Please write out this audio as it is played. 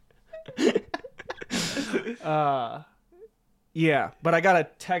Yeah, but I got a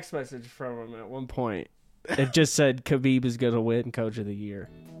text message from him at one point. It just said Khabib is going to win Coach of the Year.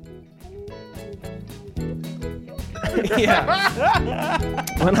 Yeah.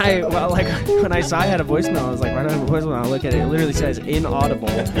 When I saw I had a voicemail, I was like, why do I have a voicemail? I look at it. It literally says inaudible,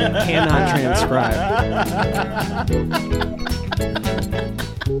 cannot transcribe.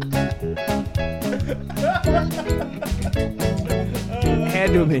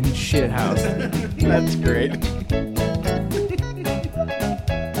 Had to have been shithouse. That's great.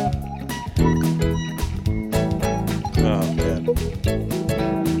 Oh, man.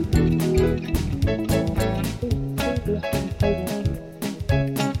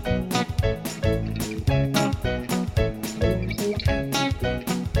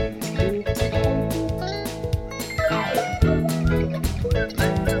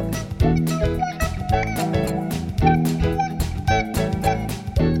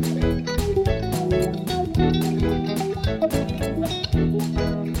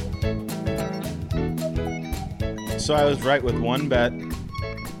 So I was right with one bet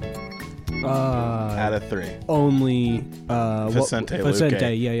out of 3. Only Vicente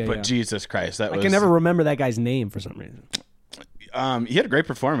Luque. Yeah. But Jesus Christ, that I was... can never remember that guy's name for some reason. He had a great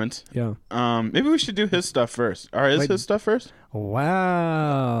performance. Yeah. Maybe we should do his stuff first. Or is his stuff first?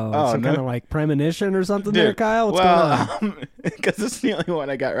 Wow. Oh, some no. kind of like premonition or something there, Dude, Kyle? What's going on? Because this is the only one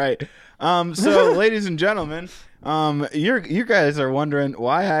I got right. So, ladies and gentlemen, you guys are wondering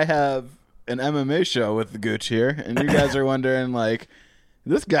why I have an MMA show with the Gooch here, and you guys are wondering, like,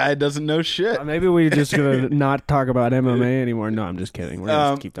 this guy doesn't know shit. Maybe we're just going to not talk about MMA anymore. No, I'm just kidding. We're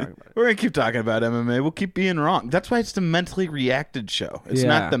going to keep talking about it. We're going to keep talking about MMA. We'll keep being wrong. That's why it's the mentally reacted show. It's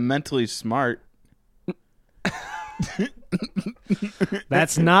not the mentally smart.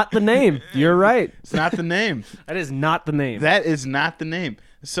 That's not the name. You're right. It's not the name. That is not the name. That is not the name.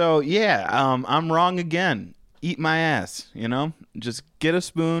 So, yeah, I'm wrong again. Eat my ass, you know? Just get a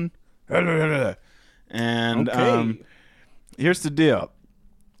spoon. And here's the deal.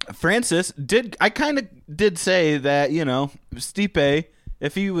 Francis I kind of did say that, you know, Stipe,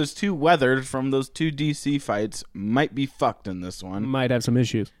 if he was too weathered from those 2 DC fights, might be fucked in this one. Might have some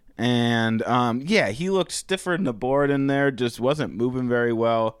issues. And, he looked stiffer in the board in there, just wasn't moving very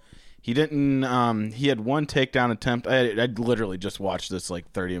well. He didn't, he had one takedown attempt. I literally just watched this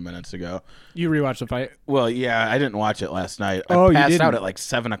like 30 minutes ago. You rewatched the fight? Well, yeah, I didn't watch it last night. Oh, I passed you didn't? out at like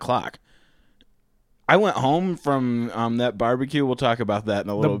 7 o'clock. I went home from that barbecue. We'll talk about that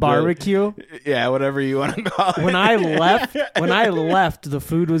in a little The barbecue? bit. Yeah, whatever you want to call it. When I left, the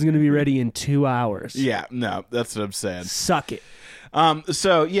food was going to be ready in 2 hours. Yeah, no, that's what I'm saying. Suck it. I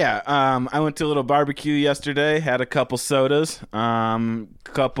went to a little barbecue yesterday, had a couple sodas,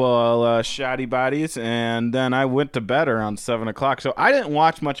 couple shoddy bodies, and then I went to bed around 7 o'clock. So I didn't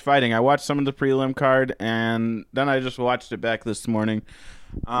watch much fighting. I watched some of the prelim card, and then I just watched it back this morning.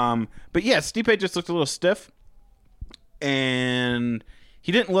 But yeah, Stipe just looked a little stiff, and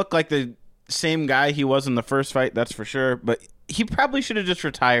he didn't look like the same guy he was in the first fight, that's for sure, but he probably should have just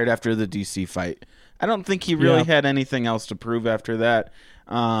retired after the DC fight. I don't think he really had anything else to prove after that,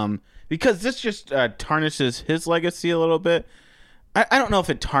 because this just tarnishes his legacy a little bit. I don't know if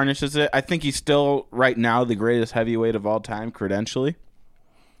it tarnishes it. I think he's still, right now, the greatest heavyweight of all time, credentially.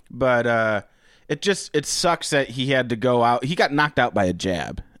 But it sucks that he had to go out. He got knocked out by a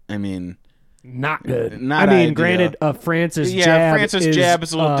jab. I mean... Not good. Not ideal. Granted, Francis jab jab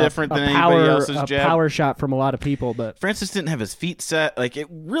is a little different than anybody else's jab. A power shot from a lot of people, but Francis didn't have his feet set. Like, it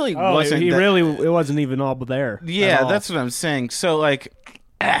really wasn't. It wasn't even all there. Yeah, that's what I'm saying. So, like,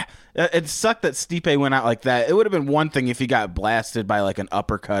 it sucked that Stipe went out like that. It would have been one thing if he got blasted by, like, an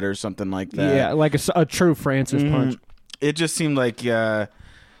uppercut or something like that. Yeah, like a true Francis punch. It just seemed like Stipe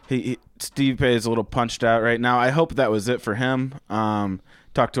is a little punched out right now. I hope that was it for him.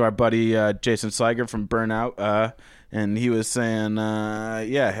 Talked to our buddy Jason Sliger from Burnout, and he was saying, I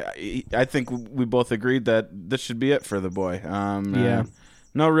think we both agreed that this should be it for the boy.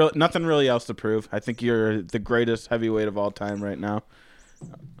 Nothing really else to prove. I think you're the greatest heavyweight of all time right now.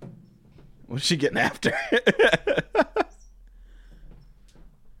 What's she getting after?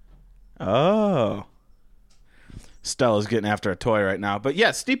 Oh. Stella's getting after a toy right now. But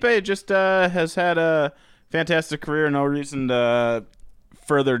yeah, Stipe just has had a fantastic career. No reason to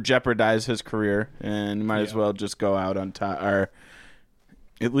further jeopardize his career, and you might as well just go out on top, or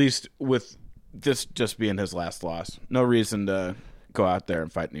at least with this just being his last loss. No reason to go out there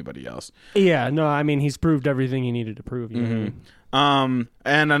and fight anybody else. Yeah, no, I mean, he's proved everything he needed to prove. You know?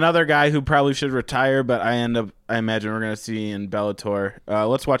 And another guy who probably should retire, but I imagine we're going to see in Bellator.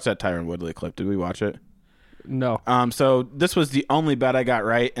 Let's watch that Tyron Woodley clip. Did we watch it? No. So this was the only bet I got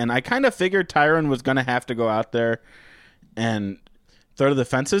right, and I kind of figured Tyron was going to have to go out there and throw to the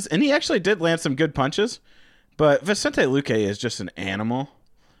fences, and he actually did land some good punches, but Vicente Luque is just an animal.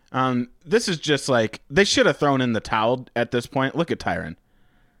 This is just like, they should have thrown in the towel at this point. Look at Tyron.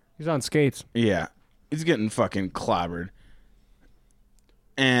 He's on skates. Yeah, he's getting fucking clobbered.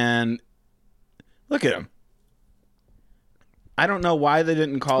 And look at him. I don't know why they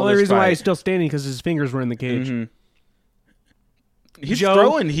didn't call The this reason fight. why he's still standing because his fingers were in the cage. Mhm. He's Joe-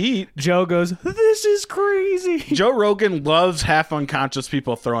 throwing heat. Joe goes, "This is crazy." Joe Rogan loves half unconscious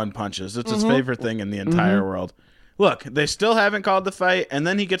people throwing punches. It's his favorite thing in the entire world. Look, they still haven't called the fight, and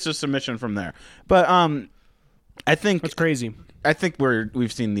then he gets a submission from there. But I think That's crazy.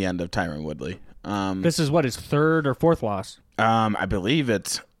 we've seen the end of Tyron Woodley. This is what, his third or fourth loss. I believe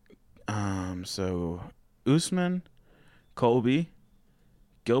it's so Usman, Colby,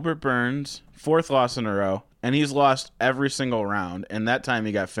 Gilbert Burns, fourth loss in a row, and he's lost every single round, and that time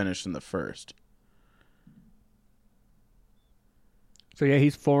he got finished in the first. So yeah,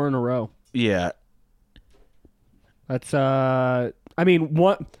 he's 4 in a row. Yeah. That's I mean,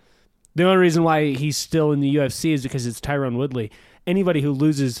 the only reason why he's still in the UFC is because it's Tyron Woodley. Anybody who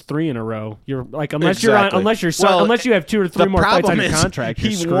loses 3 in a row, you're like, unless you have 2 or 3 more fights on your contract, you're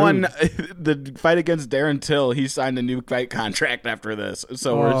he screwed. won the fight against Darren Till. He signed a new fight contract after this,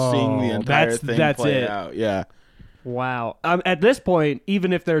 so we're seeing the entire thing play out. Yeah. Wow. At this point,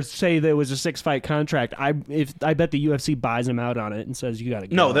 even if there's say there was a 6-fight contract, I bet the UFC buys him out on it and says you got to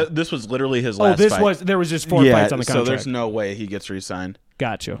go. No, this was literally his last. fight. There was just 4 fights on the contract. So there's no way he gets re-signed.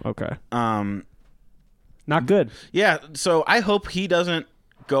 Gotcha. Okay. Not good. Yeah, so I hope he doesn't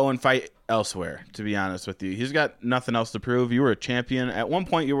go and fight elsewhere, to be honest with you. He's got nothing else to prove. You were a champion. At one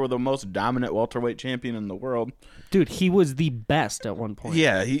point, you were the most dominant welterweight champion in the world. Dude, he was the best at one point.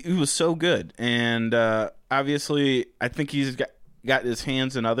 Yeah, he was so good. And obviously, I think he's got his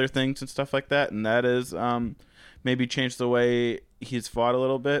hands in other things and stuff like that, and that is maybe changed the way he's fought a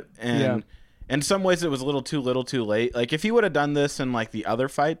little bit. And in some ways, it was a little too late. Like, if he would have done this in, like, the other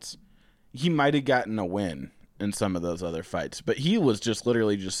fights, he might have gotten a win in some of those other fights, but he was just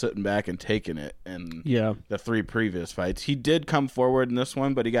literally just sitting back and taking it in the 3 previous fights. He did come forward in this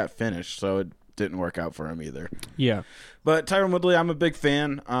one, but he got finished, so it didn't work out for him either. Yeah. But Tyron Woodley, I'm a big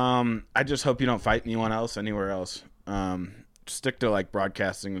fan. I just hope you don't fight anyone else anywhere else. Stick to like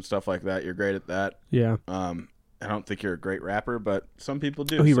broadcasting and stuff like that. You're great at that. Yeah. I don't think you're a great rapper, but some people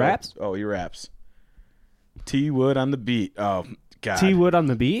do. Oh, he raps? Oh, he raps. T Wood on the beat. Oh, God. T Wood on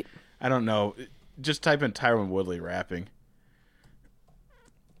the beat? I don't know. Just type in Tyron Woodley rapping.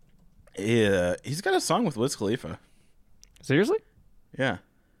 Yeah, he's got a song with Wiz Khalifa. Seriously? Yeah.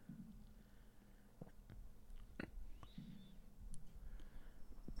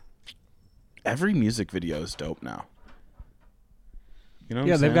 Every music video is dope now. You know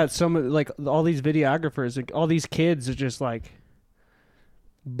what I'm saying? They've got so many, like, all these videographers, like, all these kids are just, like,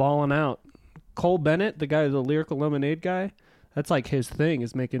 balling out. Cole Bennett, the guy, the Lyrical Lemonade guy, that's, like, his thing,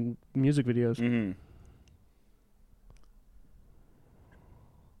 is making music videos. Mm-hmm.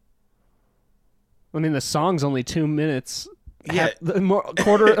 I mean, the song's only 2 minutes. Yeah.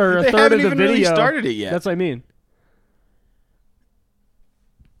 Quarter or a They third haven't of the even video. really started it yet. That's what I mean.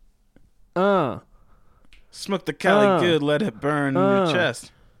 Smoke the Cali good, let it burn in your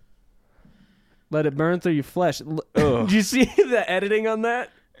chest. Let it burn through your flesh. Did you see the editing on that?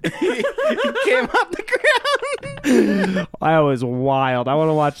 He came off the ground. I was wild. I want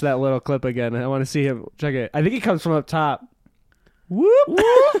to watch that little clip again. I want to see him. Check it. I think he comes from up top. Whoop. All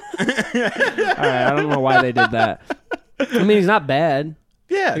right, I don't know why they did that. I mean, he's not bad.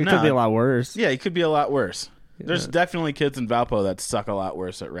 Yeah, It could be a lot worse. Yeah, he could be a lot worse. There's definitely kids in Valpo that suck a lot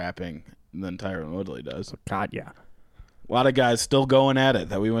worse at rapping than Tyron Woodley does. God, yeah. A lot of guys still going at it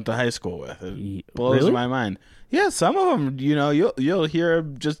that we went to high school with. It blows Really? my mind. Yeah, some of them, you'll hear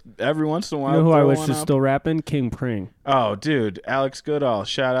just every once in a while. You know who I throw wish one is up. still rapping? King Pring. Oh, dude, Alex Goodall,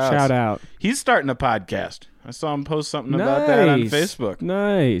 shout out. Shout out. He's starting a podcast. I saw him post something about that on Facebook.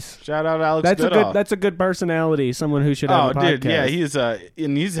 Nice. Shout out Alex Goodall. That's a good personality. Someone who should have a podcast. Dude, yeah,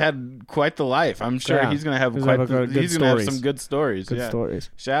 he's had quite the life. I'm sure he's gonna have some good stories. Good stories.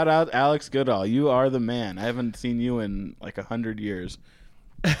 Shout out Alex Goodall. You are the man. I haven't seen you in like 100 years.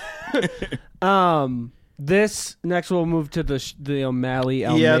 This next we'll move to the O'Malley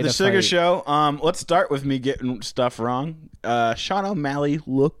Almeida Yeah, the Sugar fight. Show. Let's start with me getting stuff wrong. Sean O'Malley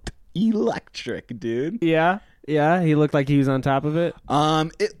looked electric, dude. Yeah. Yeah, he looked like he was on top of it.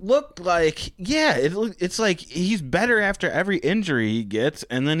 It looked like, it's like he's better after every injury he gets,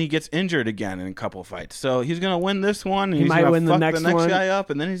 and then he gets injured again in a couple fights. So he's gonna win this one, and He he's might gonna win the fuck next the next one. guy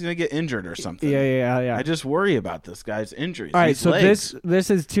up, and then he's gonna get injured or something. Yeah. I just worry about this guy's injuries. All right, These so legs. this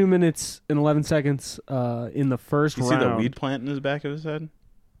is 2 minutes and 11 seconds in the first You round. see the weed plant in his back of his head?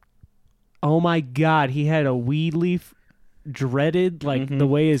 Oh my God, he had a weed leaf dreaded like the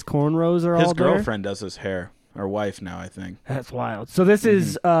way his cornrows are His all there. girlfriend does his hair, or wife now, I think. That's wild. So this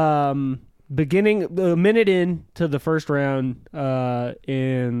is beginning a minute in to the first round,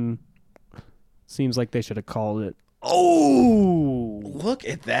 and seems like they should have called it. Oh, Look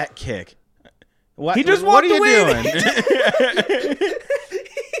at that kick! What, he just what walked are you away. doing?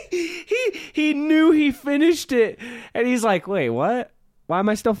 he knew he finished it, and he's like, "Wait, what? Why am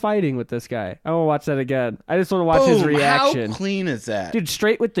I still fighting with this guy? I want to watch that again. I just want to watch his Boom, reaction." How clean is that? Dude,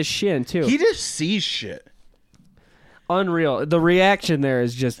 straight with the shin too. He just sees shit. Unreal. The reaction there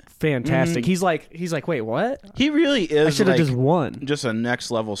is just fantastic. He's like, wait, what? He really is. I should have like, just won. just a next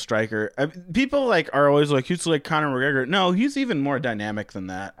level striker. People like are always like he's like Conor McGregor. No, he's even more dynamic than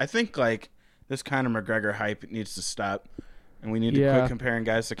that. I think like this Conor McGregor hype needs to stop, and we need to quit comparing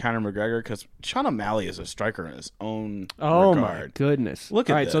guys to Conor McGregor because Sean O'Malley is a striker in his own Oh regard. my goodness! Look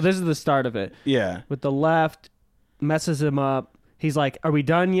at All right, this. so this is the start of it. Yeah, With the left, messes him up. He's like, "Are we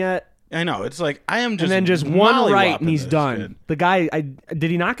done yet?" I know. It's like I am just And then just one right, and he's this done. kid. The guy, did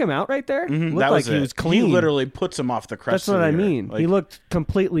he knock him out right there? Looked That like was he it. was clean. He literally puts him off the crest. That's what of I the earth. mean. Like, He looked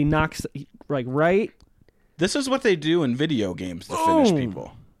completely knocks like right. this is what they do in video games to finish Boom.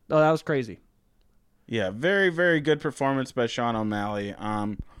 people. Oh, that was crazy. Yeah, very, very good performance by Sean O'Malley.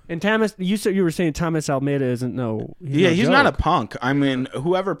 And Thomas, you were saying Thomas Almeida isn't no. He's not a punk. I mean,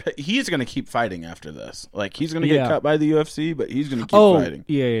 he's going to keep fighting after this. Like, he's going to get cut by the UFC, but he's going to keep fighting.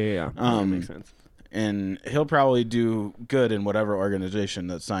 Yeah. That makes sense. And he'll probably do good in whatever organization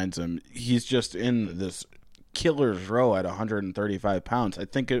that signs him. He's just in this killer's row at 135 pounds. I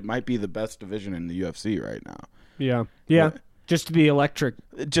think it might be the best division in the UFC right now. Yeah. But- Just the electric.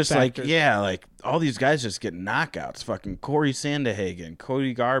 Just factor. like all these guys just get knockouts. Fucking Corey Sandhagen,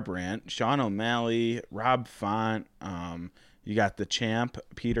 Cody Garbrandt, Sean O'Malley, Rob Font. You got the champ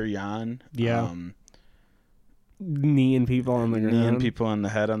Peter Yan. Yeah. Kneeing people on the ground. Kneeing people on the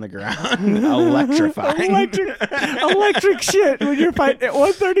head on the ground. Electrifying. electric shit when you're fighting at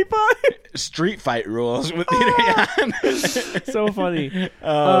 135. Street fight rules with Peter Yan. So funny.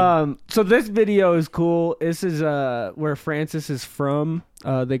 So this video is cool. This is where Francis is from.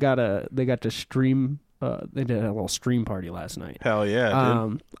 They got to stream. They did a little stream party last night. Hell yeah,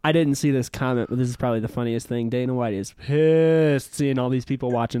 dude. I didn't see this comment, but this is probably the funniest thing. Dana White is pissed seeing all these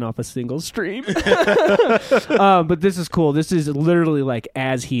people watching off a single stream. But this is cool. This is literally like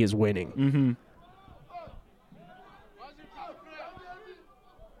as he is winning. Mm-hmm.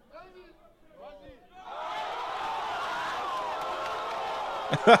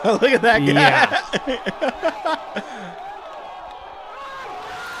 Look at that guy. Yeah.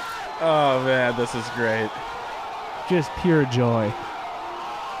 Oh, man, this is great. Just pure joy.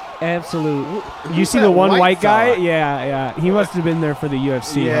 Absolute. You see that the one white white guy? fella? Yeah. He must have been there for the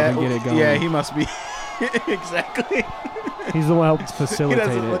UFC helping get it going. Yeah, he must be. Exactly. He's the one who helped He facilitate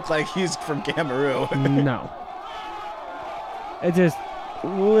doesn't it. look like he's from Cameroon. No. It just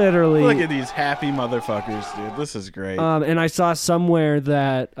literally. Look at these happy motherfuckers, dude. This is great. And I saw somewhere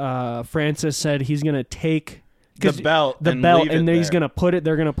that Francis said he's going to take the belt, and then he's going to put it.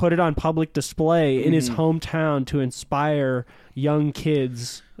 They're going to put it on public display in his hometown to inspire young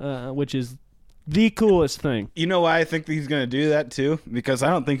kids, which is the coolest thing. You know why I think he's going to do that too? Because I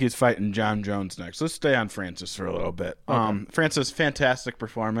don't think he's fighting John Jones next. Let's stay on Francis for a little bit. Francis, fantastic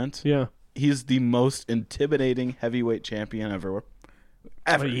performance. Yeah. He's the most intimidating heavyweight champion ever.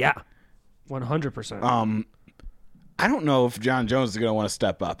 Yeah. 100%. I don't know if John Jones is going to want to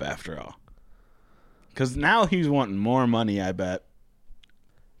step up after all. Because now he's wanting more money, I bet.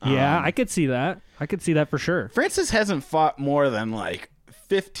 Yeah, I could see that. I could see that for sure. Francis hasn't fought more than like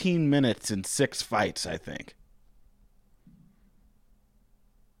 15 minutes in 6 fights, I think.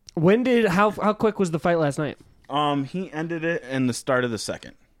 How quick was the fight last night? He ended it in the start of the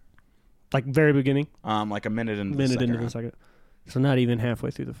second. Like very beginning? Like a minute into the second round. second. So not even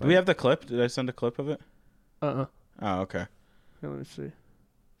halfway through the fight. Do we have the clip? Did I send a clip of it? Uh-uh. Oh, okay. Here, let me see.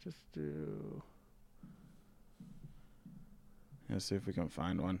 Just do... Let's see if we can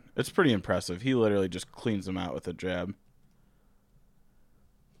find one. It's pretty impressive. He literally just cleans them out with a jab.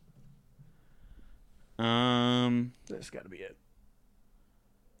 This got to be it.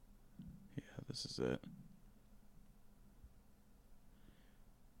 Yeah, this is it.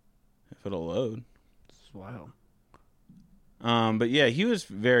 If it'll load. Wow. But yeah, he was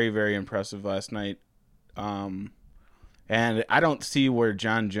very, very impressive last night. And I don't see where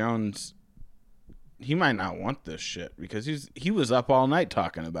John Jones, he might not want this shit because he was up all night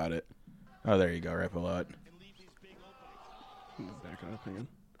talking about it. Oh, there you go, right below it. Back it up again.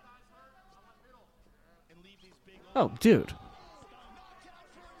 Oh, dude.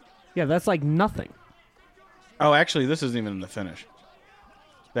 Yeah, that's like nothing. Oh, actually, this isn't even the finish.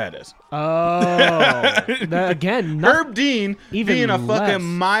 That is. Oh. Again, Herb Dean even being a less. fucking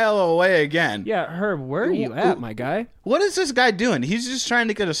mile away again. Yeah, Herb, where are you at, my guy? What is this guy doing? He's just trying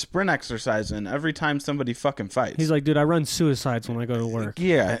to get a sprint exercise in every time somebody fucking fights. He's like, dude, I run suicides when I go to work.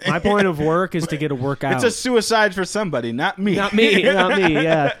 Yeah. My point of work is to get a workout. It's a suicide for somebody, not me. Not me,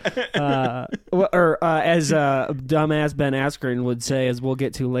 yeah. As dumbass Ben Askren would say, as we'll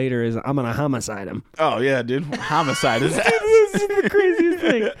get to later, is I'm gonna homicide him. Oh yeah, dude. Homicide is This is the craziest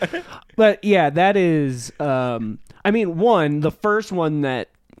thing. But yeah, that is. I mean, the first one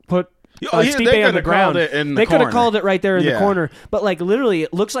that put Stipe on the ground. They could have called it right there in the corner. But like literally,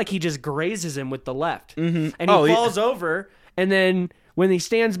 it looks like he just grazes him with the left, and he falls over. And then when he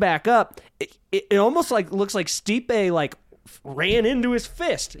stands back up, it almost like looks like Stipe like ran into his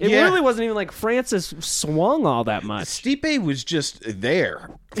fist. It really wasn't even like Francis swung all that much. Stipe was just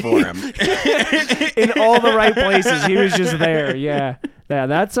there for him in all the right places. He was just there. Yeah.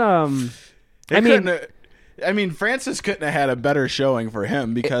 That's I mean, Francis couldn't have had a better showing for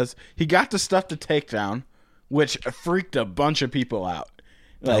him because he got the stuff to take down, which freaked a bunch of people out.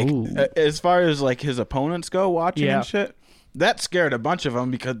 Like, as far as like his opponents go watching and shit, that scared a bunch of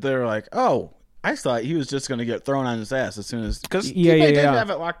them because they're like, oh, I thought he was just going to get thrown on his ass as soon as, because he did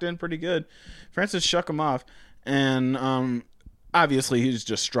have it locked in pretty good. Francis shook him off, and obviously he's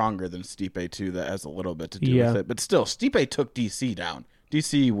just stronger than Stipe too. That has a little bit to do with it, but still, Stipe took DC down.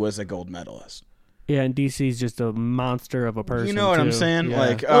 DC was a gold medalist. Yeah, and DC's just a monster of a person. You know what I'm saying? Yeah.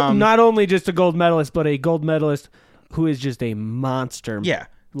 Like, not only just a gold medalist, but a gold medalist who is just a monster. Yeah,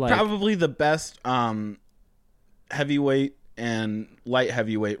 like, probably the best heavyweight and light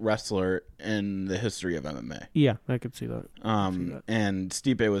heavyweight wrestler in the history of MMA. Yeah, I could see that. And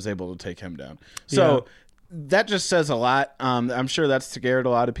Stipe was able to take him down. So that just says a lot. I'm sure that scared a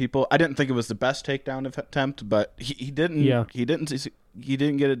lot of people. I didn't think it was the best takedown attempt, but he didn't. Yeah. He didn't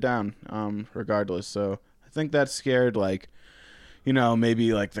get it down. Regardless, so I think that scared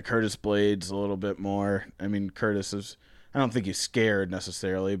maybe like the Curtis Blades a little bit more. I mean, Curtis is. I don't think he's scared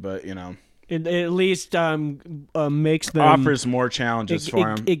necessarily, but It at least makes them offers more challenges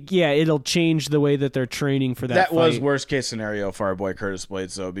for him. It'll change the way that they're training for that. That fight. was worst case scenario for our boy Curtis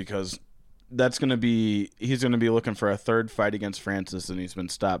Blades, though, because he's going to be looking for a third fight against Francis, and he's been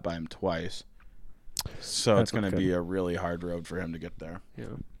stopped by him twice. So it's going to be a really hard road for him to get there. Yeah.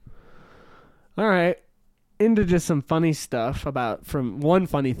 All right. Into just some funny stuff one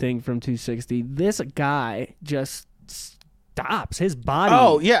funny thing from 260. This guy just stops his body.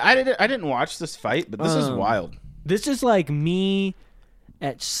 Oh yeah, I didn't watch this fight, but this is wild. This is like me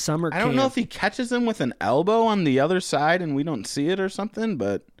at summer camp. I don't know if he catches him with an elbow on the other side and we don't see it or something,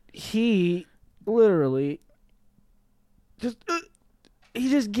 but he literally just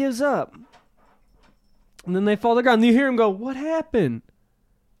gives up, and then they fall to the ground. You hear him go, "What happened?"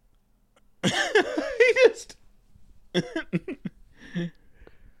 He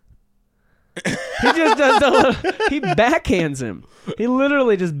just does he backhands him. He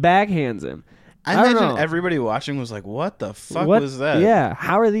literally just backhands him. I imagine everybody watching was like, what the fuck was that? Yeah,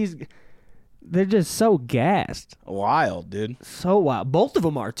 how are these? They're just so gassed. Wild, dude. So wild. Both of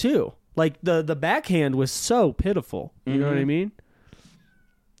them are, too. Like, the backhand was so pitiful. You know what I mean?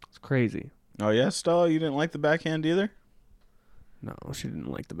 It's crazy. Oh, yeah, Stella? You didn't like the backhand either? No, she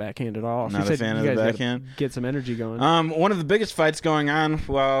didn't like the backhand at all. Not she a fan of the backhand? Get some energy going. One of the biggest fights going on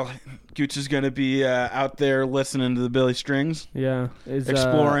while Gooch is going to be out there listening to the Billy Strings. Yeah.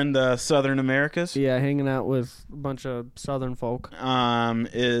 Exploring the Southern Americas. Yeah, hanging out with a bunch of Southern folk.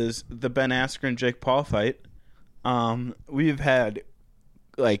 Is the Ben Askren Jake Paul fight. We've had,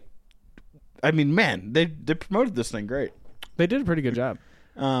 they promoted this thing great. They did a pretty good job.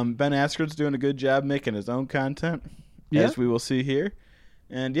 Ben Askren's doing a good job making his own content. Yeah. As we will see here.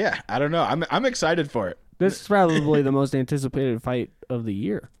 And yeah, I don't know. I'm excited for it. This is probably the most anticipated fight of the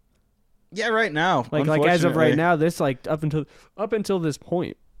year. Yeah, right now. Like as of right now, this up until this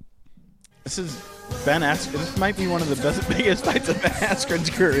point. This is Ben Askren. This might be one of the biggest fights of Ben Askren's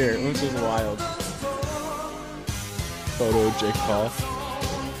career, which is wild. Photo of Jake Paul.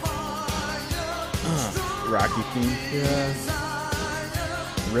 Rocky theme. Yeah.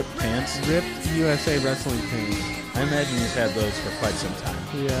 Ripped pants. Ripped USA Wrestling pants. I imagine he's had those for quite some time.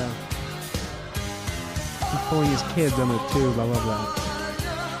 Yeah. He's pulling his kids on the tube. I love that.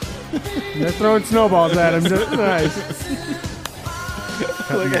 They're throwing snowballs at him. Just nice.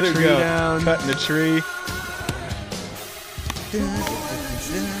 Look at him go. Down. Cutting the tree.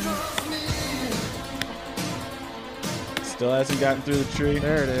 Still hasn't gotten through the tree.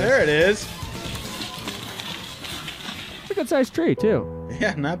 There it is. There it is. It's a good sized tree, too.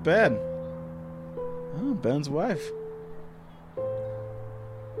 Yeah, not bad. Oh, Ben's wife.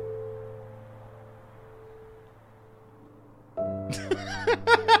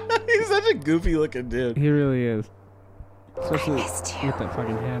 He's such a goofy looking dude. He really is. Especially missed you. with that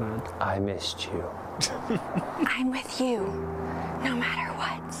fucking hat on. I missed you. I'm with you, no matter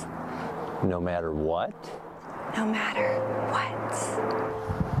what. No matter what? No matter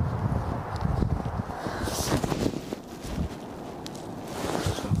what.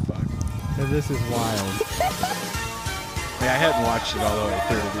 So this is wild. Yeah, I hadn't watched it all the way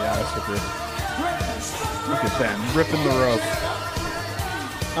through, to be honest with you. Look at Ben ripping the rope.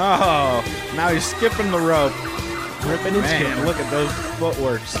 Oh, now he's skipping the rope. Ripping and Man, skipping. look at those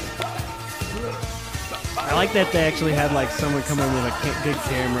footworks. I like that they actually had like someone come in with a good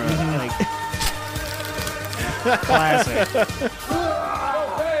camera. Like classic.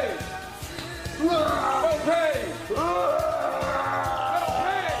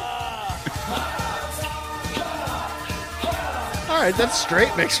 All right, that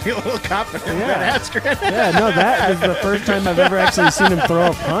straight makes me a little confident. Yeah. Ben Askren. Yeah, no, that is the first time I've ever actually seen him throw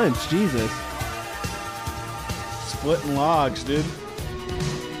a punch. Jesus. Splitting logs, dude.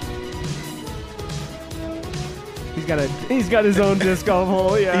 He's got his own disc golf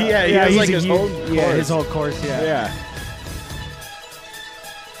hole. Yeah, Yeah, he has, he's like, a his huge- whole Yeah, course. his whole course. Yeah. Yeah.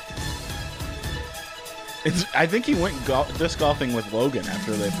 I think he went disc golfing with Logan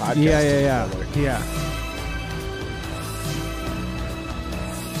after they podcasted Yeah. together. Yeah.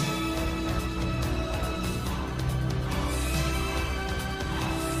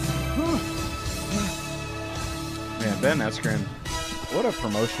 Man, Ben Askren, what a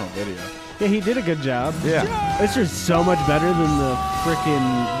promotional video. Yeah, he did a good job. Yeah. It's just so much better than the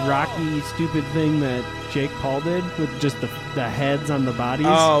freaking rocky, stupid thing that Jake Paul did with just the heads on the bodies.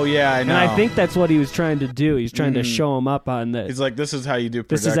 Oh, yeah, I know. And I think that's what he was trying to do. He's trying to show him up on that. He's like, this is how you do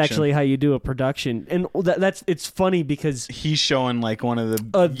This production. is actually how you do a production. And it's funny because He's showing like one of the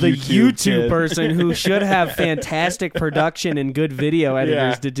the YouTube kids. person who should have fantastic production and good video editors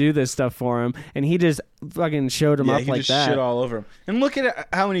Yeah. to do this stuff for him, and he just fucking showed him Yeah, up he like just that. shit all over him. And look at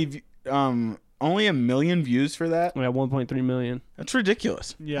how many, only 1 million views for that? Yeah, 1.3 million. That's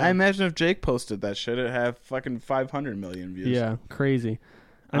ridiculous. Yeah. I imagine if Jake posted that shit, it'd have fucking 500 million views. Yeah, crazy.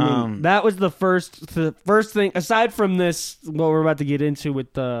 I mean, that was the first thing aside from this. What we're about to get into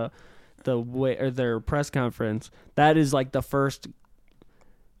with the way or their press conference. That is like the first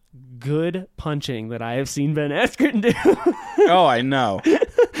good punching that I have seen Ben Askren do. Oh, I know.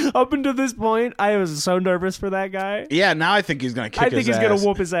 Up until this point, I was so nervous for that guy. Yeah, now I think he's gonna kick I think his he's ass. gonna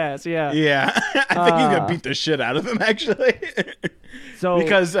whoop his ass. Yeah. Yeah, I think he's gonna beat the shit out of him actually. So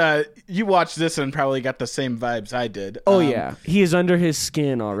Because you watched this and probably got the same vibes I did. Oh yeah, he is under his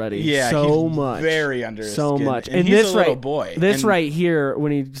skin already. Yeah, so he's much, very under his so skin. much. And he's this a little right, boy. This And right here,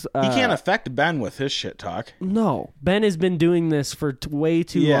 when he's he can't affect Ben with his shit talk. No, Ben has been doing this for way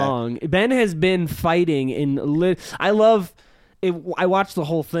too Yeah. long. Ben has been fighting in. I love it. I watched the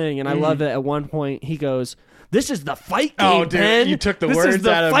whole thing, and I love it. At one point, he goes, "This is the fight game, Oh, dude, Ben. you took the this words is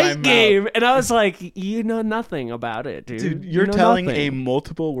the out of my fight mouth." game," and I was like, "You know nothing about it, dude. Dude, You you're know telling nothing. a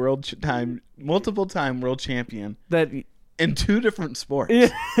multiple time world champion that." in 2 different sports.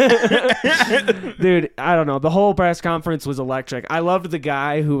 Dude, I don't know. The whole press conference was electric. I loved the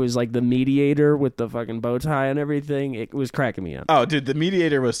guy who was like the mediator with the fucking bow tie and everything. It was cracking me up. Oh, dude, the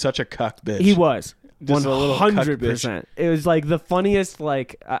mediator was such a cuck bitch. He was Just a little cuck 100%. It was like the funniest.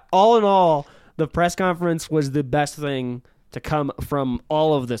 Like all in all, the press conference was the best thing to come from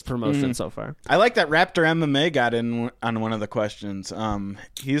all of this promotion so far. I like that Raptor MMA got in on one of the questions.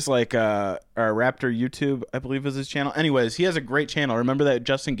 He's like our Raptor YouTube, I believe is his channel. Anyways, he has a great channel. Remember that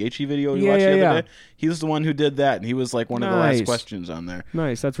Justin Gaethje video we watched the other day? He was the one who did that, and he was like one of the last questions on there.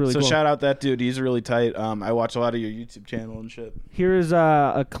 Nice, that's really So cool. shout out that dude. He's really tight. I watch a lot of your YouTube channel and shit. Here is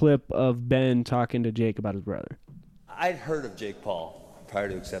a clip of Ben talking to Jake about his brother. I'd heard of Jake Paul prior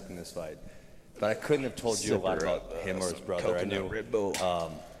to accepting this fight, but I couldn't have told you a lot about him or his brother. I knew, Red Bull.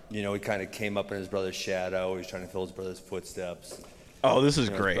 he kind of came up in his brother's shadow. He was trying to fill his brother's footsteps. Oh, this is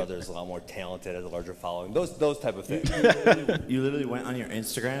His great. brother's a lot more talented, has a larger following. Those type of things. You literally went on your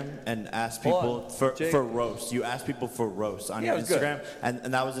Instagram and asked Hold people on, Jake. for roasts. You asked people for roasts on Yeah, your it was good. Instagram,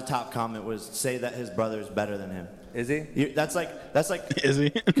 and that was the top comment was say that his brother is better than him. Is he? That's like Is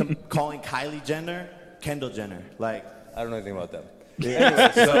he? calling Kylie Jenner Kendall Jenner. Like, I don't know anything about them.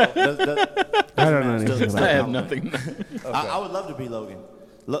 anyway, so I don't know anything about I that. have nothing. I would love to be Logan.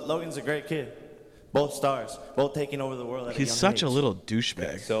 Logan's a great kid. Both stars, both taking over the world. At He's a young such a age. little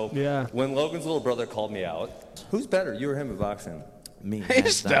douchebag. So Yeah. when Logan's little brother called me out, who's better, you or him in boxing? Me. Hey,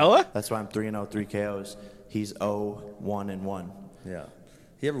 hands down. Stella. That's why I'm 3-0, 3 KOs. He's 0-1-1. Yeah.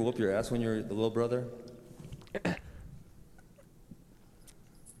 He ever whoop your ass when you were the little brother?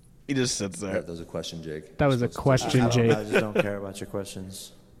 He just sits there. That was a question, Jake. That was a question, I Jake. just don't care about your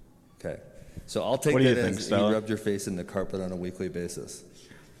questions. Okay. So I'll take What do you that think, as Stella? you rubbed your face in the carpet on a weekly basis.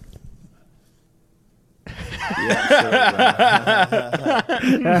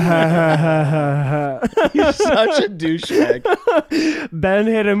 He's such a douchebag. Ben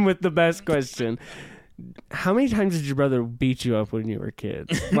hit him with the best question. How many times did your brother beat you up when you were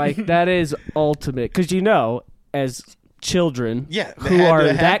kids? Like, that is ultimate. Because as children Yeah, it who had are to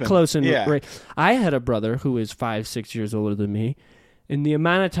that happen. close in Yeah. I had a brother who is 5-6 years older than me. And the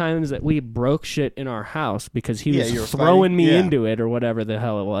amount of times that we broke shit in our house because he Yeah, was you were throwing fighting? me Yeah. into it or whatever the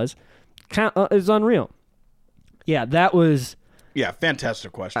hell it was, is unreal. Yeah, that was... Yeah,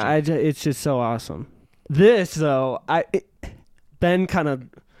 fantastic question. it's just so awesome. This though, Ben kind of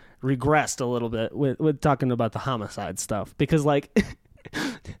regressed a little bit with talking about the homicide stuff because like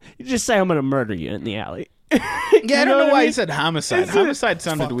you just say I'm gonna murder you in the alley. yeah, I don't know why he said homicide. Homicide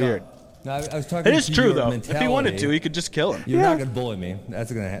sounded weird. No, I was talking It is to true your though. If he wanted to, he could just kill him. You're not gonna bully me. That's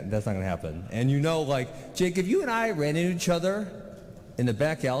not gonna happen. And like Jake, if you and I ran into each other in the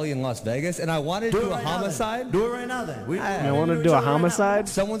back alley in Las Vegas, and I wanted to do a homicide, Do it right now then. I want to do a homicide.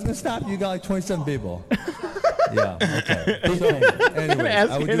 someone's gonna stop you. You got like 27 people. Yeah. Okay. So, anyway,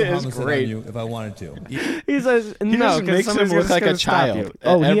 I would do a It is homicide great. on you if I wanted to. He says He no, just 'cause makes him somebody's look just like a gonna stop child you. at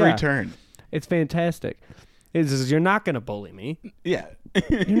Oh, every yeah. turn. It's fantastic. He says you're not gonna bully me. Yeah.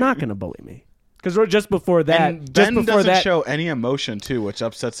 You're not gonna bully me. Because just before that, And just Ben before doesn't that, show any emotion too, which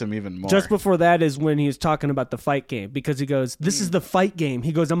upsets him even more. just before that is when he's talking about the fight game because he goes, "This is the fight game."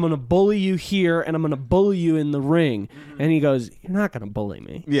 He goes, "I'm going to bully you here and I'm going to bully you in the ring." And he goes, "You're not going to bully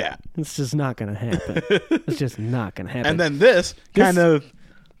me. Yeah. It's just not going to happen. It's just not going to happen." And then this kind of,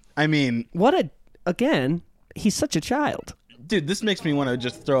 I mean, again, he's such a child. dude, this makes me want to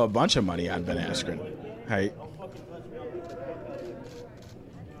just throw a bunch of money on Ben Askren. Right?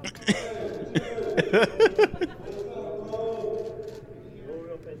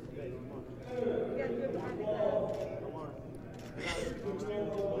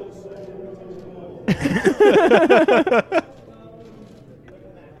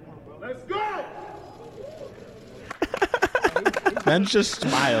 Ben's just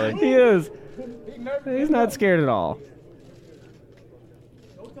smiling. He is. He's not scared at all.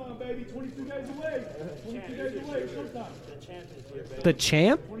 The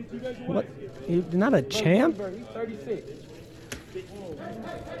champ? What? You're not a champ?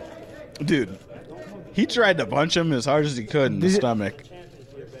 Dude, he tried to punch him as hard as he could in the stomach.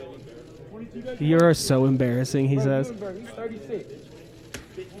 You're so embarrassing, he says.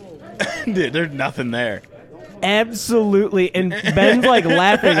 Dude, there's nothing there. Absolutely. And Ben's like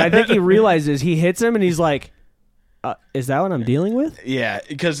laughing. I think he realizes he hits him and he's like, is that what I'm dealing with? Yeah,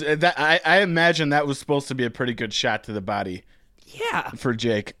 because that I imagine that was supposed to be a pretty good shot to the body. Yeah. For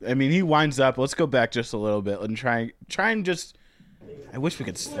Jake. I mean, he winds up. Let's go back just a little bit and try and just. I wish we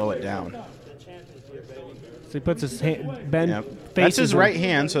could slow it down. So he puts his hand. Ben Yep. faces That's his him. right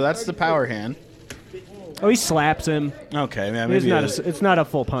hand, so that's the power hand. Oh, he slaps him. Okay, man. It's Maybe not, it is. it's not a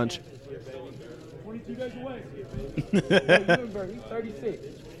full punch.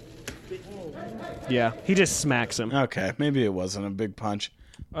 Yeah, he just smacks him. Okay, maybe it wasn't a big punch.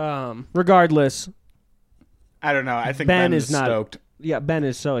 Regardless, I don't know. I think Ben Ben is is not. stoked. Yeah, Ben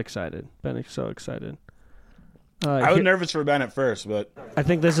is so excited. Ben is so excited. I was Here- nervous for Ben at first, but I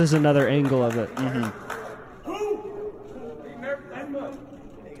think this is another angle of it.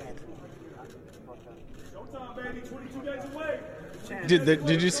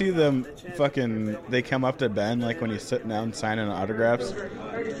 did you see them fucking? They come up to Ben like when he's sitting down signing autographs.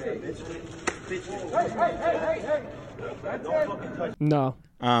 No.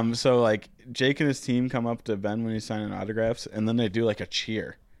 So like Jake and his team come up to Ben when he's signing autographs, and then they do like a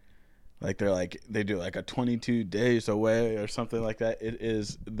cheer. Like they do like a 22 days away or something like that. It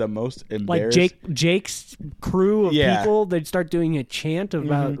is the most Like embarrassing. Jake's crew of Yeah. people, they'd start doing a chant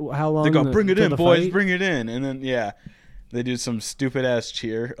about how long They go, bring it till in, the boys, fight." bring it in, and then they do some stupid ass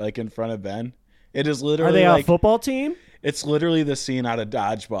cheer like in front of Ben. It is literally Are they like a football team? it's literally the scene out of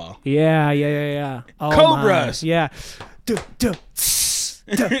Dodgeball. Yeah. Oh, Cobras! my. Yeah. Duh, duh, tss,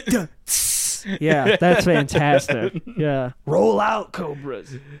 duh, duh, tss. Yeah, that's fantastic. Yeah. Roll out,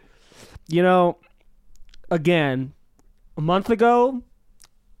 Cobras. You know, again, a month ago,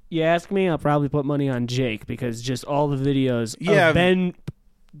 you ask me, I'll probably put money on Jake because just all the videos of Ben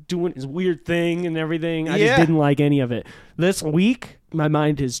doing his weird thing and everything, I just didn't like any of it. This week, my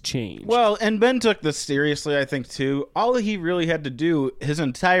mind has changed. Well, and Ben took this seriously, I think, too. All he really had to do his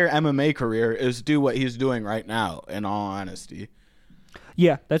entire MMA career is do what he's doing right now, in all honesty.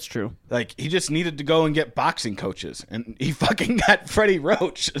 Yeah, that's true. Like, he just needed to go and get boxing coaches, and he fucking got Freddie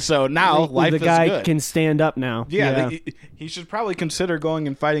Roach. So now life is good. The guy can stand up now. Yeah. He should probably consider going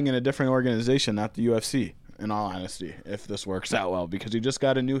and fighting in a different organization, not the UFC, in all honesty, if this works out well, because he just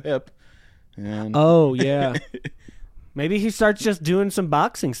got a new hip. And oh, yeah. Maybe he starts just doing some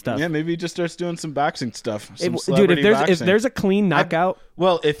boxing stuff. Yeah, maybe he just starts doing some boxing stuff. Dude, if there's a clean knockout.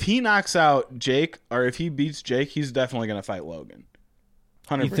 If he knocks out Jake, or if he beats Jake, he's definitely going to fight Logan.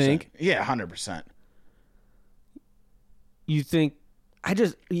 100%. You think? Yeah, 100%. You think? I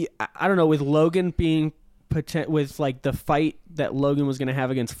don't know. With Logan being with like the fight that Logan was going to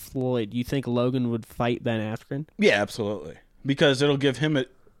have against Floyd, you think Logan would fight Ben Askren? Yeah, absolutely. Because it'll give him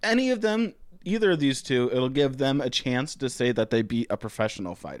either of these two, it'll give them a chance to say that they beat a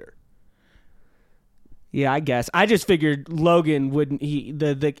professional fighter. Yeah, I guess. I just figured Logan wouldn't.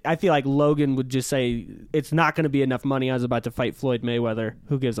 I feel like Logan would just say it's not going to be enough money. I was about to fight Floyd Mayweather.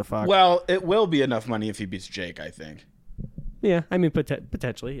 Who gives a fuck? Well, it will be enough money if he beats Jake, I think. Yeah, I mean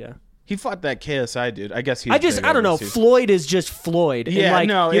potentially, yeah. He fought that KSI dude. I guess I don't know. Floyd is just Floyd. Yeah, and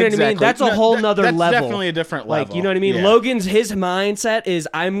no, you know exactly. what I mean? That's a whole nother that's level. Definitely a different level. Like, you know what I mean? Yeah. Logan's his mindset is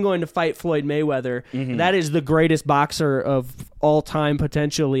I'm going to fight Floyd Mayweather. Mm-hmm. That is the greatest boxer of all time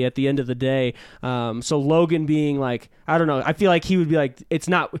potentially at the end of the day. So Logan being like, I don't know. I feel like he would be like, it's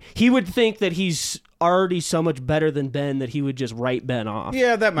not. He would think that he's already so much better than Ben that he would just write Ben off.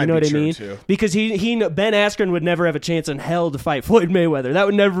 Yeah, that might be true too. Because Ben Askren would never have a chance in hell to fight Floyd Mayweather. That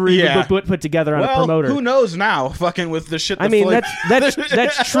would never even be put together on a promoter. Who knows now? Fucking with the shit. I mean, Floyd...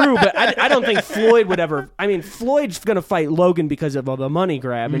 that's true, but I don't think Floyd would ever. I mean, Floyd's gonna fight Logan because of the money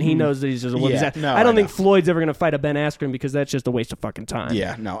grab, and he knows that he's just a whip his ass. I don't think Floyd's ever gonna fight a Ben Askren because that's just a waste of fucking time.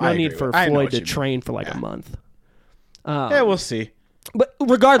 Yeah, no need for Floyd to train for like a month. Yeah, we'll see. But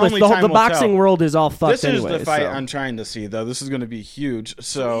regardless, the boxing world is all fucked anyway. This is the fight I'm trying to see, though. This is going to be huge.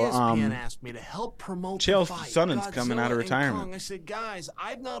 So, ESPN asked me to help promote Chael the fight. Sonnen's coming out of retirement. Kong. I said, guys,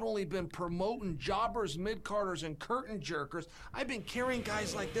 I've not only been promoting jobbers, mid-carders, and curtain jerkers, I've been carrying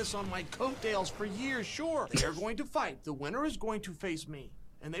guys like this on my coattails for years. Sure, they're going to fight. The winner is going to face me.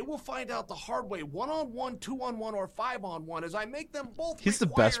 And they will find out the hard way, 1-on-1, 2-on-1, or 5-on-1, as I make them both. He's the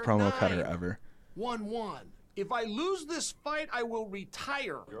best promo cutter ever. 1-1. If I lose this fight, I will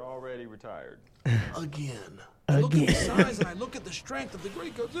retire. You're already retired. Again. I look at the size and I look at the strength of the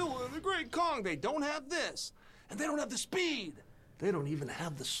Great Godzilla and the Great Kong. They don't have this. And they don't have the speed. They don't even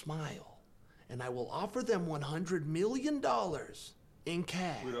have the smile. And I will offer them $100 million in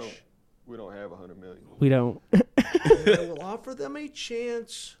cash. We don't have $100 million. We don't. I will offer them a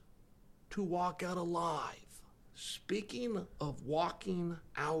chance to walk out alive. Speaking of walking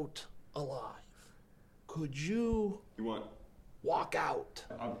out alive, could you walk out?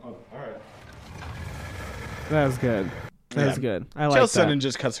 All right. That was good. That was good. I like that. Chael Sonnen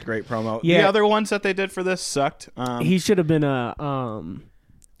just cuts a great promo. Yeah. The other ones that they did for this sucked. He should have been a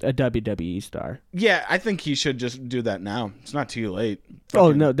WWE star. Yeah, I think he should just do that now. It's not too late.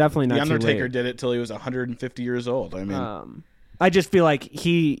 Oh, no, definitely not too late. The Undertaker did it till he was 150 years old. I mean, I just feel like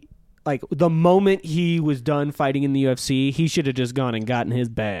the moment he was done fighting in the UFC, he should have just gone and gotten his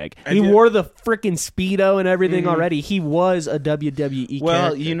bag. He wore the freaking Speedo and everything already. He was a WWE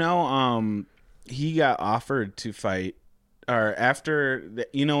character. You know, he got offered to fight, or after,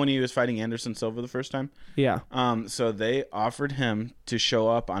 when he was fighting Anderson Silva the first time? Yeah. So they offered him to show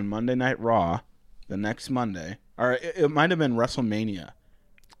up on Monday Night Raw the next Monday, or it might have been WrestleMania.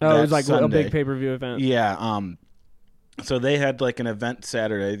 Oh, it was like Sunday. a big pay-per-view event. Yeah. So they had like an event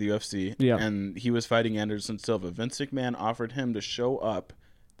Saturday, the UFC, and he was fighting Anderson Silva. Vince McMahon offered him to show up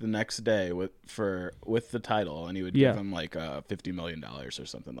the next day with the title, and he would give him like $50 million or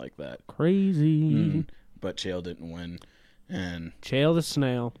something like that. Crazy. But Chael didn't win, and Chael the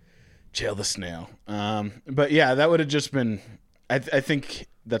Snail. But yeah, that would have just been. I think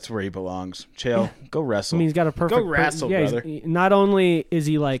that's where he belongs. Chael, go wrestle. I mean, he's got a perfect. Go wrestle, brother. Not only is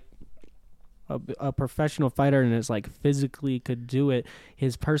he like a professional fighter and is like physically could do it,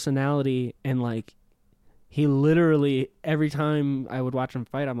 his personality and like He literally, every time I would watch him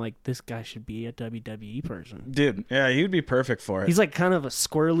fight, I'm like, this guy should be a WWE person. Dude, yeah, he would be perfect for it. He's like kind of a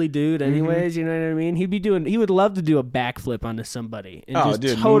squirrely dude anyways, you know what I mean? He would love to do a backflip onto somebody. And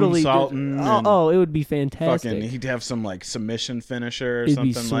totally it would be fantastic. Fucking, he'd have some like submission finisher or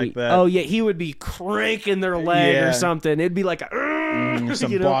something like that. Oh yeah, he would be cranking their leg or something. It'd be like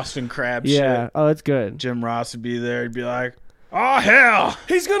some Boston Crab shit. Yeah, oh, it's good. Jim Ross would be there. He'd be like, oh hell,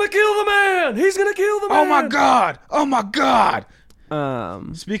 he's gonna kill the man. He's gonna kill the man. Oh my god. Oh my god.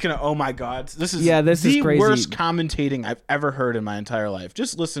 Speaking of oh my god, this is the crazy. Worst commentating I've ever heard in my entire life.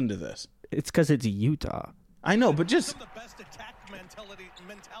 Just listen to this. It's because it's Utah. I know, but just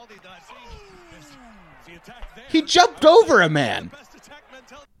he jumped over a man.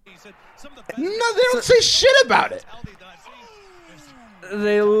 No, they don't say shit about it.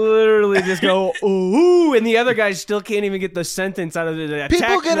 They literally just go, ooh, and the other guys still can't even get the sentence out of the attack.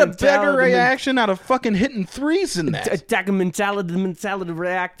 People get a better reaction out of fucking hitting threes than that. Attack and mentality,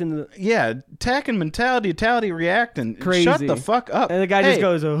 reacting. Yeah, attack and mentality, reacting. Crazy. Shut the fuck up. And the guy just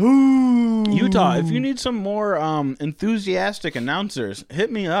goes, ooh. Utah, if you need some more enthusiastic announcers, hit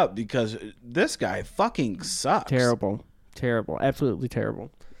me up because this guy fucking sucks. Terrible. Absolutely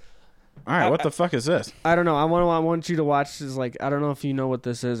terrible. All right, what the fuck is this? I don't know. I want you to watch this. Like, I don't know if you know what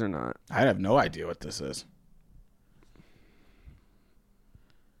this is or not. I have no idea what this is.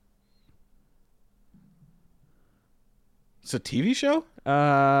 It's a TV show?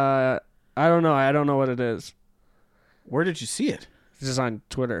 I don't know. I don't know what it is. Where did you see it? It's just on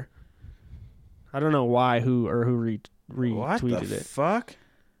Twitter. I don't know why, who retweeted what the it. Fuck?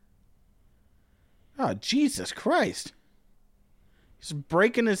 Oh, Jesus Christ. He's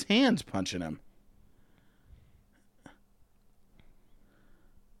breaking his hands punching him.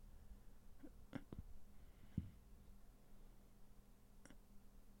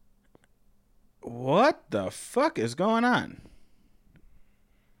 What the fuck is going on?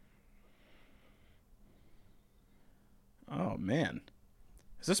 Oh, man.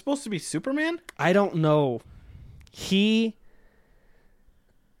 Is this supposed to be Superman? I don't know.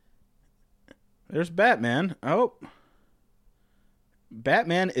 There's Batman. Oh.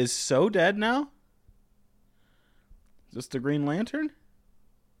 Batman is so dead now? Is this the Green Lantern?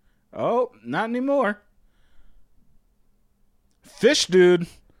 Oh, not anymore. Fish dude.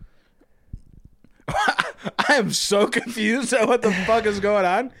 I am so confused at what the fuck is going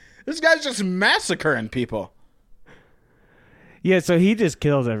on. This guy's just massacring people. Yeah, so he just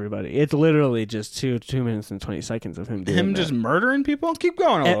kills everybody. It's literally just 2 minutes and 20 seconds of him doing that. Just murdering people? Keep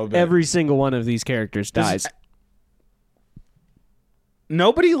going a little bit. Every single one of these characters dies.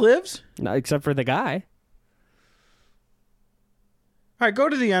 Nobody lives? No, except for the guy. All right, go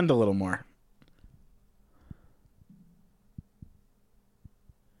to the end a little more.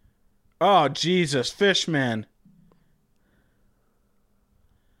 Oh, Jesus, Fishman.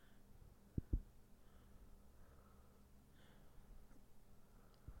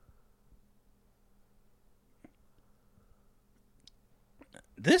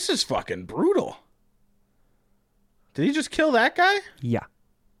 This is fucking brutal. Did he just kill that guy? Yeah.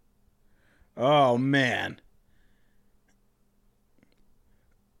 Oh, man.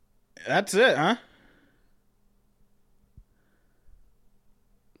 That's it, huh?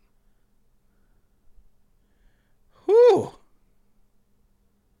 Whew.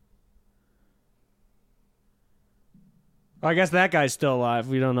 I guess that guy's still alive.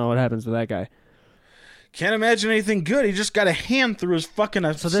 We don't know what happens to that guy. Can't imagine anything good. He just got a hand through his fucking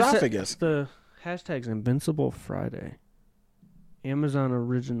esophagus. The hashtag's Invincible Friday. Amazon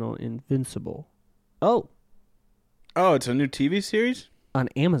original Invincible. Oh, it's a new TV series? On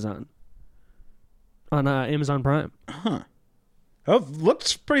Amazon. On Amazon Prime. Huh. Oh,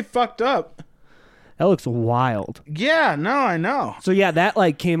 looks pretty fucked up. That looks wild. Yeah, no, I know. So yeah, that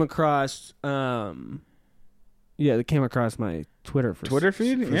like came across it came across my Twitter Twitter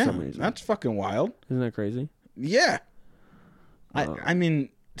feed? For some reason. That's fucking wild. Isn't that crazy? Yeah. I mean,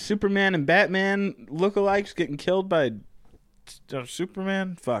 Superman and Batman lookalikes getting killed by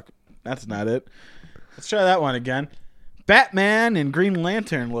Superman? Fuck. That's not it. Let's try that one again. Batman and Green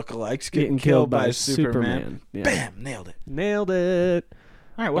Lantern lookalikes getting killed by Superman. Yeah. Bam! Nailed it. Nailed it.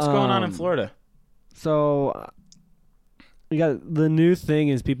 All right, what's going on in Florida? So, we got the new thing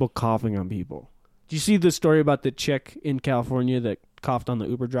is people coughing on people. Do you see the story about the chick in California that coughed on the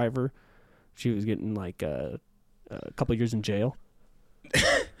Uber driver? She was getting like a couple years in jail.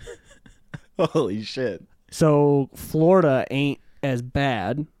 Holy shit. So Florida ain't as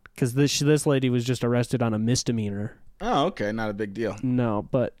bad because this lady was just arrested on a misdemeanor. Oh, okay. Not a big deal. No,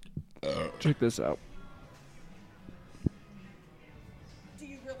 but check this out. Do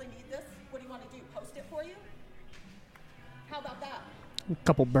you really need this? What do you want to do? Post it for you? A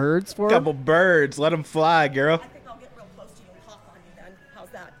couple birds for her. Couple birds. Let them fly, girl. I think I'll get real close to you and cough on you then. How's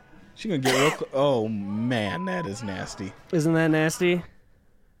that? She gonna get real. Oh man, that is nasty. Isn't that nasty?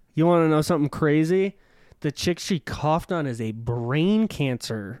 You want to know something crazy? The chick she coughed on is a brain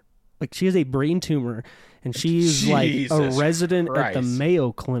cancer. Like, she has a brain tumor, and she's like a resident at the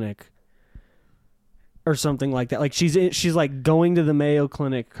Mayo Clinic or something like that. Like, she's like going to the Mayo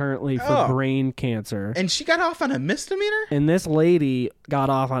Clinic currently for brain cancer. And she got off on a misdemeanor? And this lady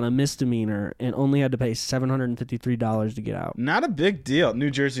got off on a misdemeanor and only had to pay $753 to get out. Not a big deal. New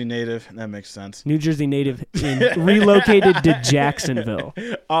Jersey native. That makes sense. New Jersey native relocated to Jacksonville.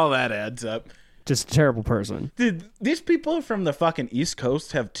 All that adds up. Just a terrible person. Dude, these people from the fucking East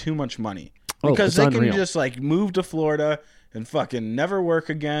Coast have too much money. Because they can just like move to Florida and fucking never work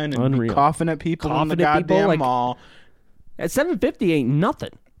again and be coughing at people in the goddamn mall. At $750 ain't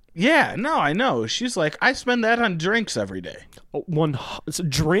nothing. Yeah, no, I know. She's like, I spend that on drinks every day.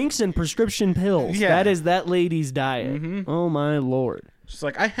 Drinks and prescription pills. Yeah. That is that lady's diet. Mm-hmm. Oh my Lord. She's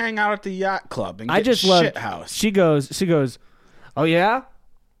like, I hang out at the yacht club and get shit house. She goes, oh yeah?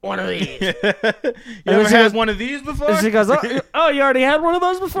 One of these. You ever had one of these before? She goes, oh, you already had one of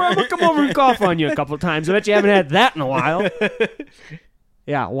those before? I'm going to come over and cough on you a couple of times. I bet you haven't had that in a while.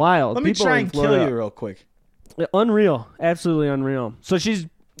 Yeah, wild. Let me try and kill you real quick. Unreal. Absolutely unreal. So she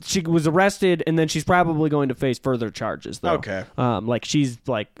was arrested, and then she's probably going to face further charges, though. Okay.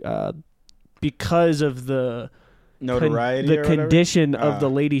 Because of the notoriety the condition of the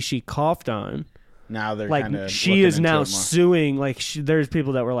lady she coughed on. Now they're like she is now suing. Like there's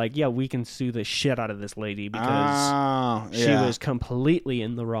people that were like, "Yeah, we can sue the shit out of this lady because she was completely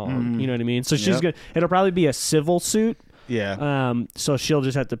in the wrong." Mm-hmm. You know what I mean? So she's gonna. It'll probably be a civil suit. Yeah. So she'll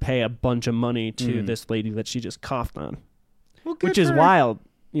just have to pay a bunch of money to this lady that she just coughed on, which is wild.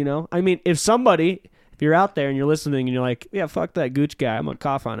 You know, I mean, if you're out there and you're listening and you're like, "Yeah, fuck that Gooch guy, I'm gonna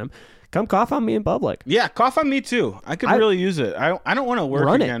cough on him." Come cough on me in public. Yeah, cough on me too. I could really use it. I don't want to work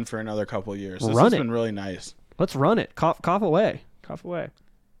again for another couple of years. This has been really nice. Let's run it. Cough away. Cough away.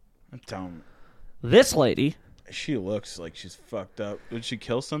 I'm telling you. This lady. She looks like she's fucked up. Did she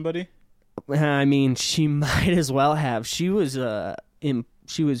kill somebody? I mean, she might as well have. She was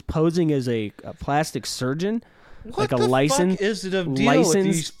posing as a plastic surgeon. What the fuck is the deal with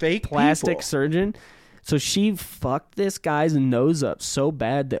these fake plastic surgeon? So she fucked this guy's nose up so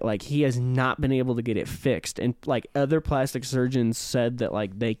bad that like he has not been able to get it fixed, and like other plastic surgeons said that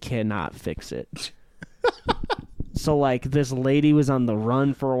like they cannot fix it. So like this lady was on the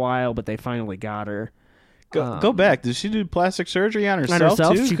run for a while, but they finally got her. Go back. Did she do plastic surgery on herself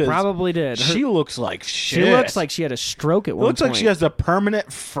too? She probably did. She looks like shit. She looks like she had a stroke at one point. Looks like she has a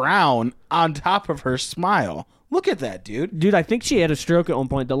permanent frown on top of her smile. Look at that, dude. Dude, I think she had a stroke at one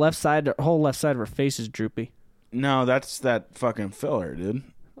point. The whole left side of her face is droopy. No, that's that fucking filler, dude.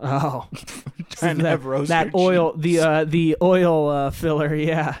 Oh, trying to have rosier that oil, the oil filler,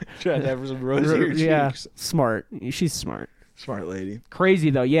 yeah. Trying to have some rosier cheeks. Yeah, smart. She's smart. Smart lady. Crazy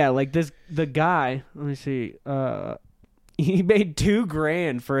though, yeah. Like the guy. Let me see. He made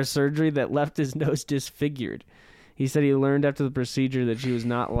 $2,000 for a surgery that left his nose disfigured. He said he learned after the procedure that she was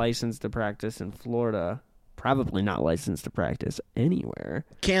not licensed to practice in Florida. Probably not licensed to practice anywhere.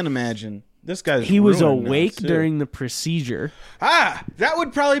 Can't imagine. This guy's He was awake during the procedure. That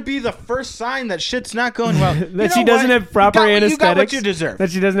would probably be the first sign that shit's not going well. That she doesn't have proper anesthetics. You got what you deserve. That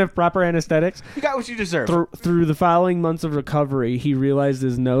she doesn't have proper anesthetics. You got what you deserve. Through the following months of recovery, he realized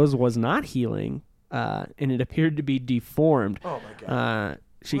his nose was not healing, and it appeared to be deformed. Oh my God.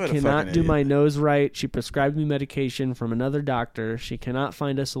 She cannot do my nose right. She prescribed me medication from another doctor. She cannot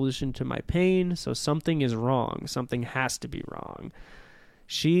find a solution to my pain, so something is wrong. Something has to be wrong.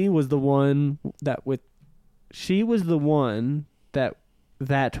 She was the one that with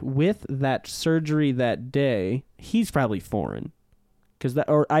that surgery that day, he's probably foreign. Because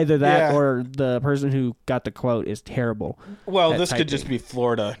or the person who got the quote is terrible. Well, this could just be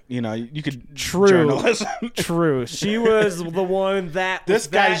Florida. You know, you could journalism. True. She was the one that this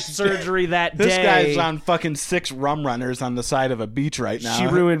guy's surgery that day. This guy's on fucking 6 rum runners on the side of a beach right now. She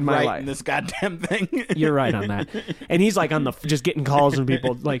ruined my life. This goddamn thing. You're right on that. And he's like on the just getting calls from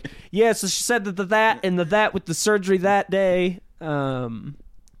people like, yeah. So she said that with the surgery that day.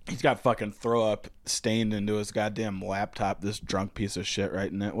 He's got fucking throw up stained into his goddamn laptop. This drunk piece of shit right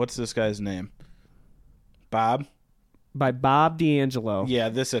in it. What's this guy's name? Bob? By Bob D'Angelo. Yeah,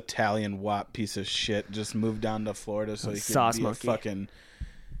 this Italian wop piece of shit just moved down to Florida so he could be a fucking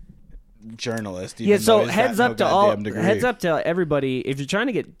journalist. Yeah, so heads up to everybody. If you're trying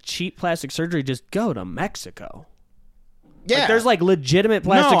to get cheap plastic surgery, just go to Mexico. Yeah. Like, there's like legitimate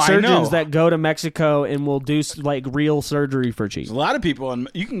plastic I know. surgeons that go to Mexico and will do like real surgery for cheap. There's a lot of people, and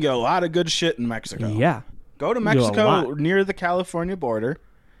you can get a lot of good shit in Mexico. Yeah. Go to You do a Mexico lot. near the California border,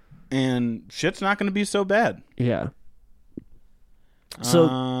 and shit's not going to be so bad. Yeah.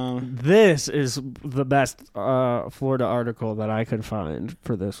 So this is the best Florida article that I could find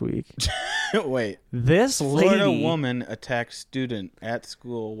for this week. Wait. This Florida lady woman attacks student at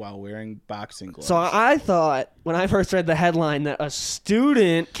school while wearing boxing gloves. So I thought when I first read the headline that a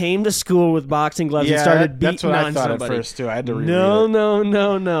student came to school with boxing gloves and started beating that's what I on thought somebody. at first too. I had to reread No,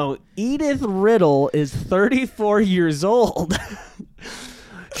 it. no. Edith Riddle is 34 years old.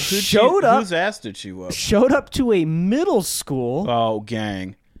 Whose ass did she whoop? Showed up to a middle school Oh,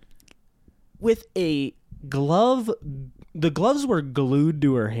 gang. with a glove. The gloves were glued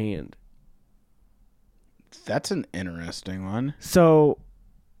to her hand. That's an interesting one. So,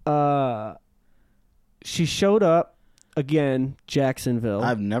 she showed up again, Jacksonville.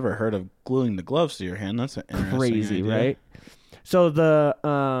 I've never heard of gluing the gloves to your hand. That's an interesting Crazy, idea. right? So the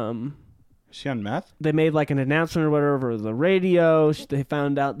Is she on meth? they made like an announcement or whatever over the radio. They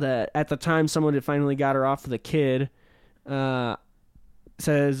found out that at the time someone had finally got her off with a kid.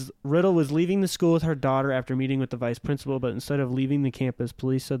 Says Riddle was leaving the school with her daughter after meeting with the vice principal, but instead of leaving the campus,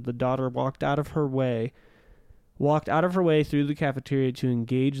 police said the daughter walked out of her way through the cafeteria to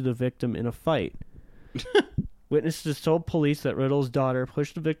engage the victim in a fight. Witnesses told police that Riddle's daughter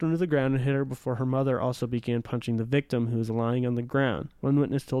pushed the victim to the ground and hit her before her mother also began punching the victim, who was lying on the ground. One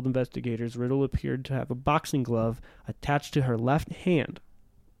witness told investigators Riddle appeared to have a boxing glove attached to her left hand.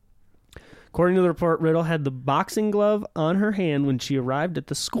 According to the report, Riddle had the boxing glove on her hand when she arrived at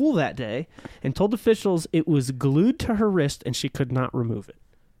the school that day and told officials it was glued to her wrist and she could not remove it.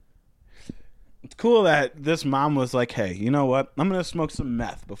 It's cool that this mom was like, hey, you know what? I'm going to smoke some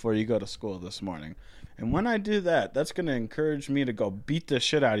meth before you go to school this morning. And when I do that, that's going to encourage me to go beat the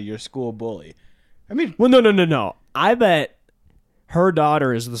shit out of your school bully. I mean... Well, no. I bet her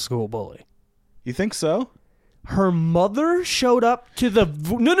daughter is the school bully. You think so? Her mother showed up to the...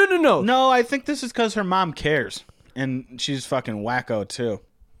 No. No, I think this is because her mom cares. And she's fucking wacko, too.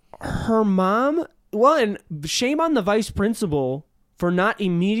 Her mom... Well, and shame on the vice principal for not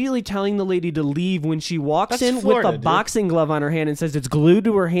immediately telling the lady to leave when she walks That's in Florida, with a dude. boxing glove on her hand and says it's glued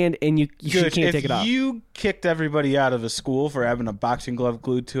to her hand and she Good. can't take it off. If you kicked everybody out of a school for having a boxing glove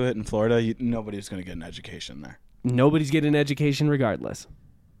glued to it in Florida, nobody's going to get an education there. Nobody's getting an education regardless.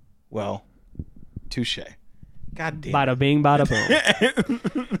 Well, touche. God damn. Bada bing, bada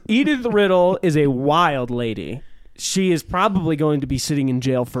boom. Edith Riddle is a wild lady. She is probably going to be sitting in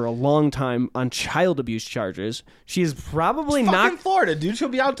jail for a long time on child abuse charges. She is probably It's not... fucking Florida, dude. She'll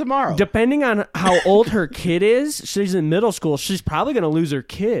be out tomorrow. Depending on how old her kid is, she's in middle school, she's probably going to lose her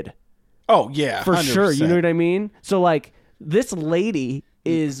kid. Oh, yeah. For 100%. sure. You know what I mean? So, like, this lady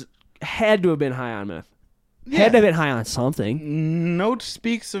had to have been high on meth. Had to have been high on something. Note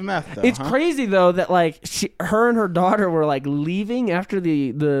speaks of meth, though. It's crazy though that like her and her daughter were like leaving after the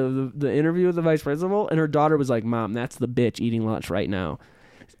interview with the vice principal, and her daughter was like, "Mom, that's the bitch eating lunch right now."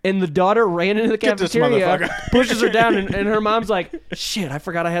 And the daughter ran into the Get this cafeteria, motherfucker. pushes her down, and her mom's like, "Shit, I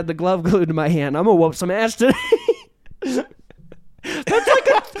forgot I had the glove glued to my hand. I'm gonna whoop some ass today." That's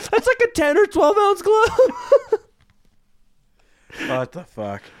like a 10 or 12 ounce glove. What the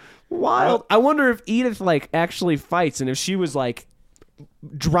fuck? Wild. I wonder if Edith like actually fights, and if she was like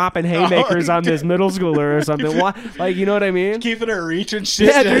dropping haymakers on this middle schooler or something. Why? Like, you know what I mean? Keeping her reach and shit.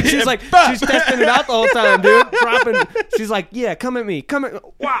 Yeah, dude. She's like, she's testing it out the whole time, dude. Dropping. She's like, yeah, come at me, come at.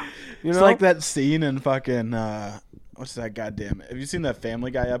 Wow. You It's know? like that scene in fucking what's that goddamn? Have you seen that Family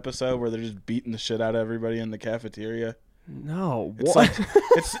Guy episode where they're just beating the shit out of everybody in the cafeteria? No. It's What? like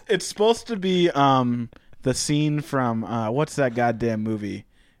it's supposed to be the scene from what's that goddamn movie?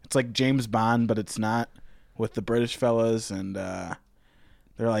 It's like James Bond, but it's not, with the British fellas, and they're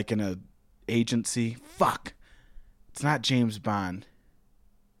like in a agency. Fuck. It's not James Bond.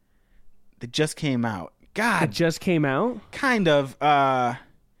 They just came out. God. It just came out? Kind of.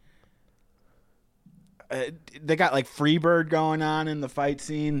 They got like Freebird going on in the fight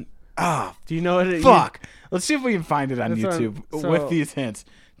scene. Ah, do you know what it fuck. Let's see if we can find it on That's YouTube what- so- with these hints.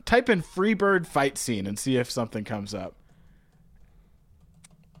 Type in Freebird fight scene and see if something comes up.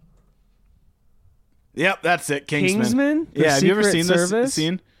 Yep, that's it. Kingsman? The Yeah, have you ever Secret seen this Service?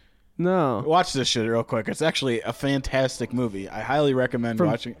 scene? No. Watch this shit real quick. It's actually a fantastic movie. I highly recommend From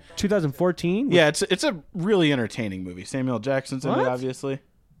watching. 2014? Yeah, it's a really entertaining movie. Samuel Jackson's in it, What? obviously.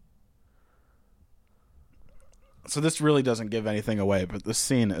 So this really doesn't give anything away, but the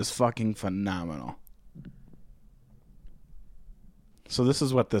scene is fucking phenomenal. So this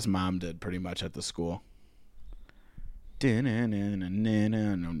is what this mom did pretty much at the school.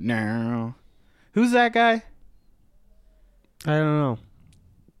 Who's that guy? I don't know.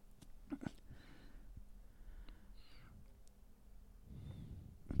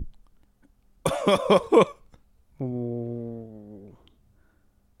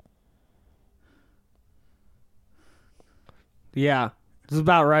 Yeah, this is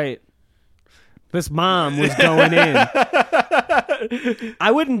about right. This mom was going in.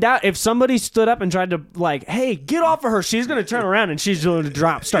 I wouldn't doubt if somebody stood up and tried to like, hey, get off of her. She's going to turn around and she's going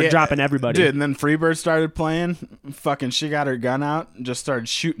to start dropping everybody. Dude, and then Freebird started playing. Fucking, she got her gun out and just started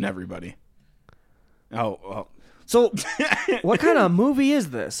shooting everybody. Oh, well. So, what kind of movie is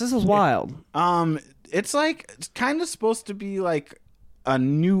this? This is wild. It's like, it's kind of supposed to be like a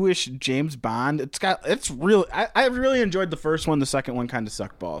newish James Bond. It's real. I really enjoyed the first one. The second one kind of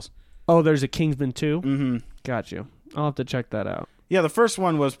sucked balls. Oh, there's a Kingsman 2? Mm-hmm. Got you. I'll have to check that out. Yeah, the first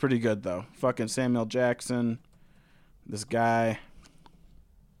one was pretty good, though. Fucking Samuel Jackson. This guy.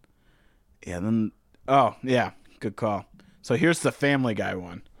 Yeah, then... Oh, yeah. Good call. So here's the Family Guy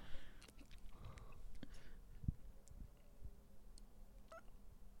one.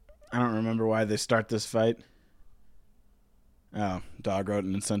 I don't remember why they start this fight. Oh, dog wrote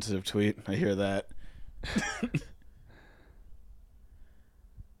an insensitive tweet. I hear that.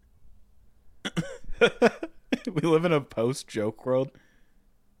 We live in a post-joke world.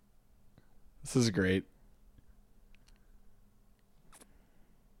 This is great.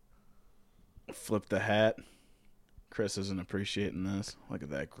 Flip the hat. Chris isn't appreciating this. Look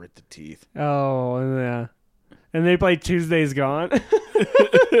at that. Grit the teeth. Oh, yeah. And they play Tuesday's Gone.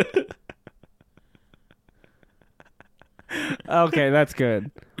 Okay, that's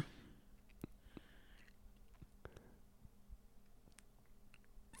good.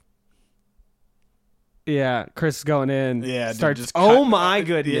 Yeah, Chris is going in. Yeah, starts. Dude, oh my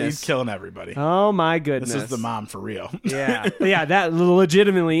goodness, yeah, he's killing everybody. Oh my goodness, this is the mom for real. Yeah, yeah, that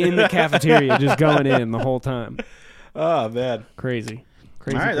legitimately in the cafeteria, just going in the whole time. Oh man, crazy.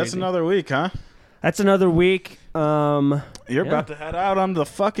 All right, that's another week, huh? That's another week. You're about to head out on the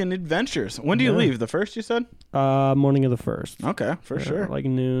fucking adventures. When do you leave? The 1st, you said? Morning of the 1st. Okay, for sure. Like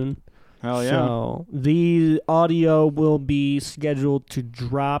noon. Hell yeah. So the audio will be scheduled to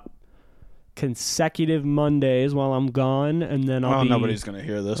drop consecutive Mondays while I'm gone, and then I'll be... nobody's going to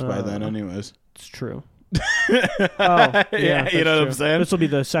hear this by then anyways. It's true. Yeah, you know what I'm saying? This will be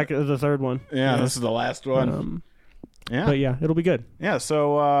the second or the third one. Yeah, this is the last one. Yeah. But yeah, it'll be good. Yeah,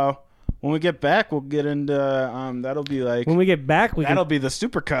 so when we get back, we'll get into that'll be like... When we get back, that'll be the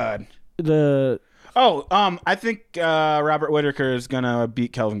supercard. I think Robert Whittaker is going to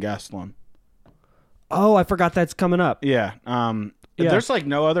beat Kelvin Gastelum. Oh, I forgot that's coming up. Yeah. There's like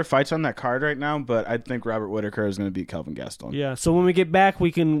no other fights on that card right now, but I think Robert Whittaker is going to beat Kelvin Gastelum. Yeah. So when we get back,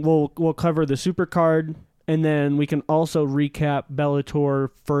 we'll cover the super card, and then we can also recap Bellator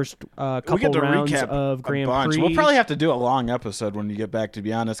first couple rounds of Grand Prix. We'll probably have to do a long episode when you get back, to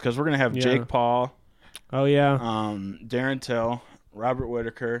be honest, because we're going to have Jake Paul. Oh yeah. Darren Till, Robert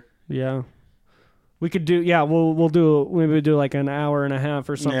Whittaker. Yeah. We could do, we'll do like an hour and a half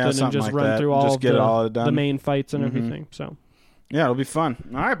or something, and just like run through all the main fights and mm-hmm. everything. So. Yeah, it'll be fun.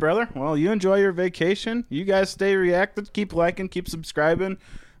 All right, brother. Well, you enjoy your vacation. You guys stay reactive. Keep liking. Keep subscribing.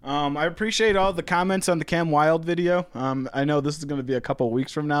 I appreciate all the comments on the Cam Wild video. I know this is going to be a couple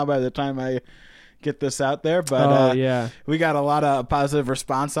weeks from now by the time I get this out there, but we got a lot of positive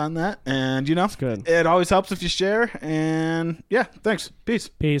response on that. And, it's good. It always helps if you share. And, yeah, thanks. Peace.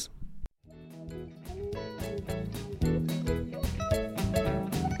 Peace. Thank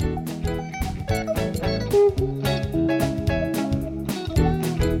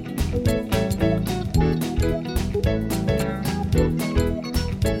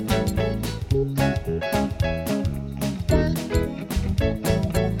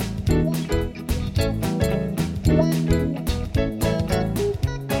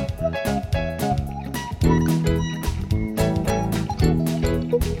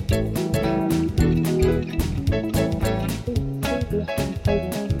you.